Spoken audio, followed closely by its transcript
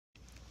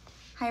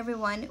Hi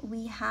everyone,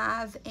 we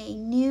have a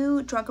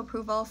new drug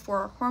approval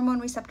for hormone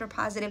receptor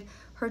positive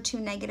HER2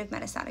 negative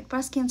metastatic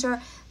breast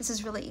cancer. This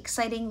is really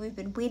exciting. We've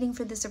been waiting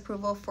for this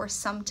approval for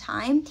some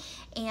time,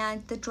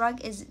 and the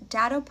drug is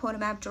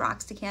Datapotamab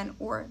Deruxtecan,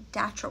 or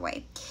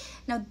Datroway.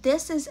 Now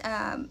this is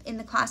in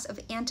the class of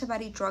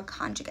antibody drug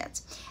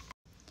conjugates.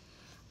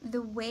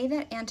 The way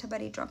that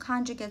antibody drug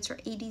conjugates, or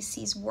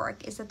ADCs,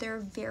 work is that they're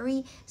a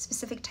very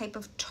specific type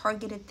of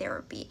targeted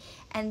therapy,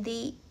 and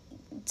they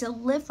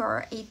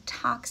deliver a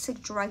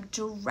toxic drug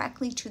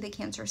directly to the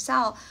cancer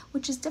cell,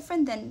 which is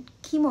different than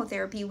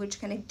chemotherapy,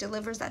 which kind of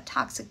delivers that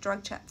toxic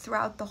drug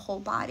throughout the whole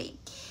body.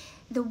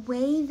 The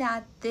way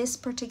that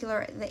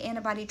the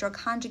antibody drug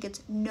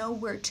conjugates know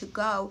where to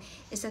go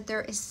is that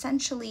they're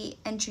essentially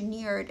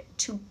engineered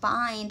to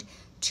bind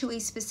to a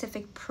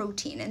specific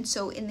protein. And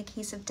so in the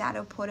case of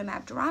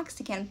Datapotamab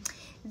Deruxtecan,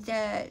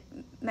 the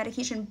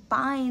medication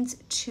binds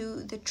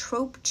to the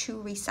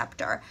Trop2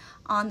 receptor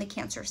on the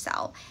cancer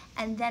cell.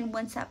 And then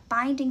once that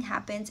binding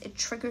happens, it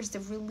triggers the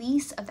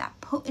release of that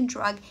potent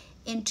drug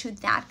into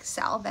that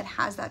cell that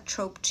has that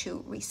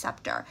Trop2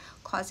 receptor,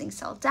 causing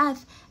cell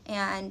death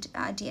and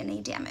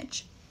DNA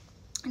damage.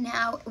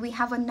 Now, we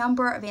have a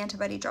number of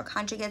antibody drug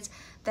conjugates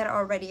that are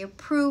already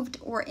approved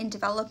or in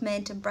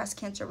development. In breast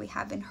cancer, we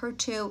have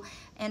Enhertu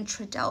and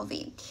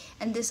Trodelvy,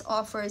 and this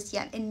offers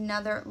yet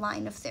another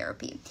line of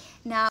therapy.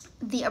 Now,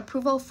 the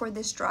approval for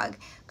this drug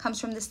comes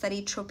from the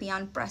study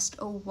Tropion-Breast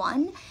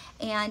 01,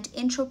 and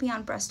in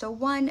Tropion-Breast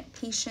 01,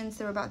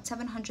 there were about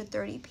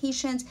 730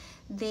 patients.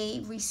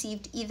 They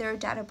received either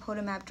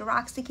Datapotamab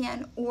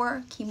Deruxtecan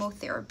or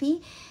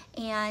chemotherapy,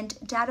 and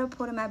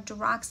Datapotamab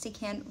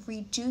Deruxtecan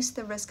reduced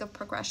the risk of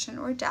progression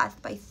or death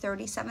by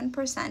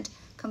 37%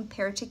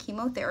 compared to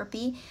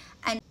chemotherapy.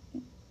 And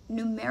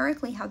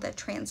numerically, how that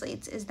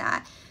translates is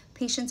that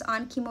patients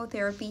on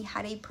chemotherapy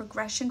had a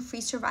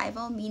progression-free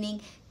survival,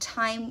 meaning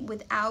time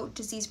without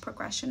disease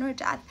progression or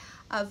death,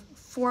 of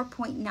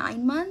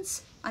 4.9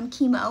 months on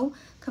chemo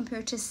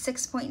compared to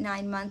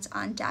 6.9 months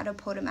on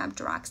Datapotamab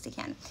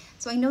Deruxtecan.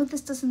 So I know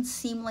this doesn't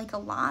seem like a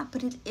lot,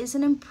 but it is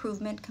an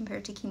improvement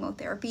compared to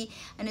chemotherapy,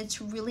 and it's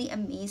really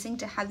amazing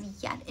to have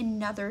yet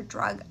another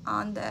drug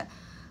on the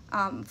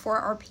for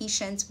our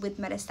patients with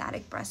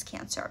metastatic breast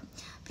cancer.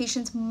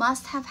 Patients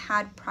must have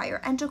had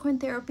prior endocrine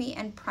therapy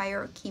and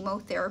prior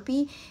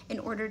chemotherapy in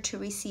order to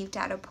receive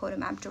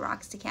Datapotamab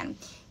Deruxtecan.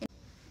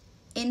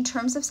 In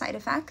terms of side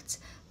effects,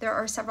 there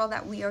are several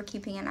that we are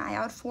keeping an eye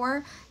out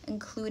for,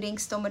 including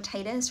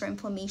stomatitis, or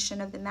inflammation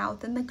of the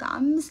mouth and the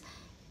gums,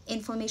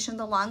 inflammation of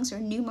the lungs, or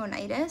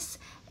pneumonitis,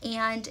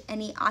 and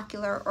any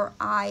ocular or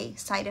eye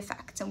side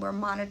effects. And we're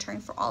monitoring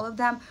for all of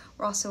them.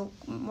 We're also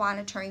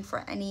monitoring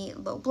for any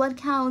low blood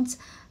counts,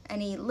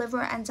 any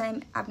liver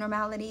enzyme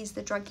abnormalities.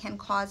 The drug can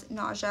cause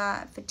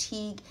nausea,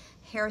 fatigue,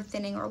 hair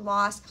thinning or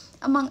loss,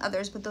 among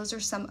others, but those are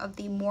some of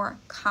the more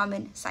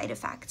common side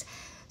effects.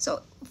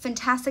 So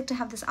fantastic to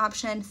have this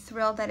option,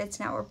 thrilled that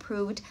it's now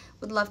approved.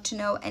 Would love to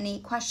know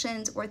any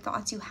questions or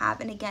thoughts you have.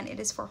 And again,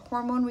 it is for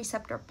hormone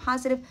receptor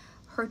positive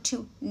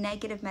HER2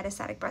 negative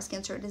metastatic breast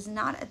cancer. It is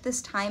not at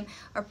this time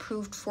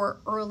approved for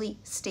early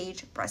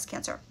stage breast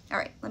cancer. All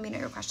right, let me know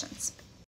your questions.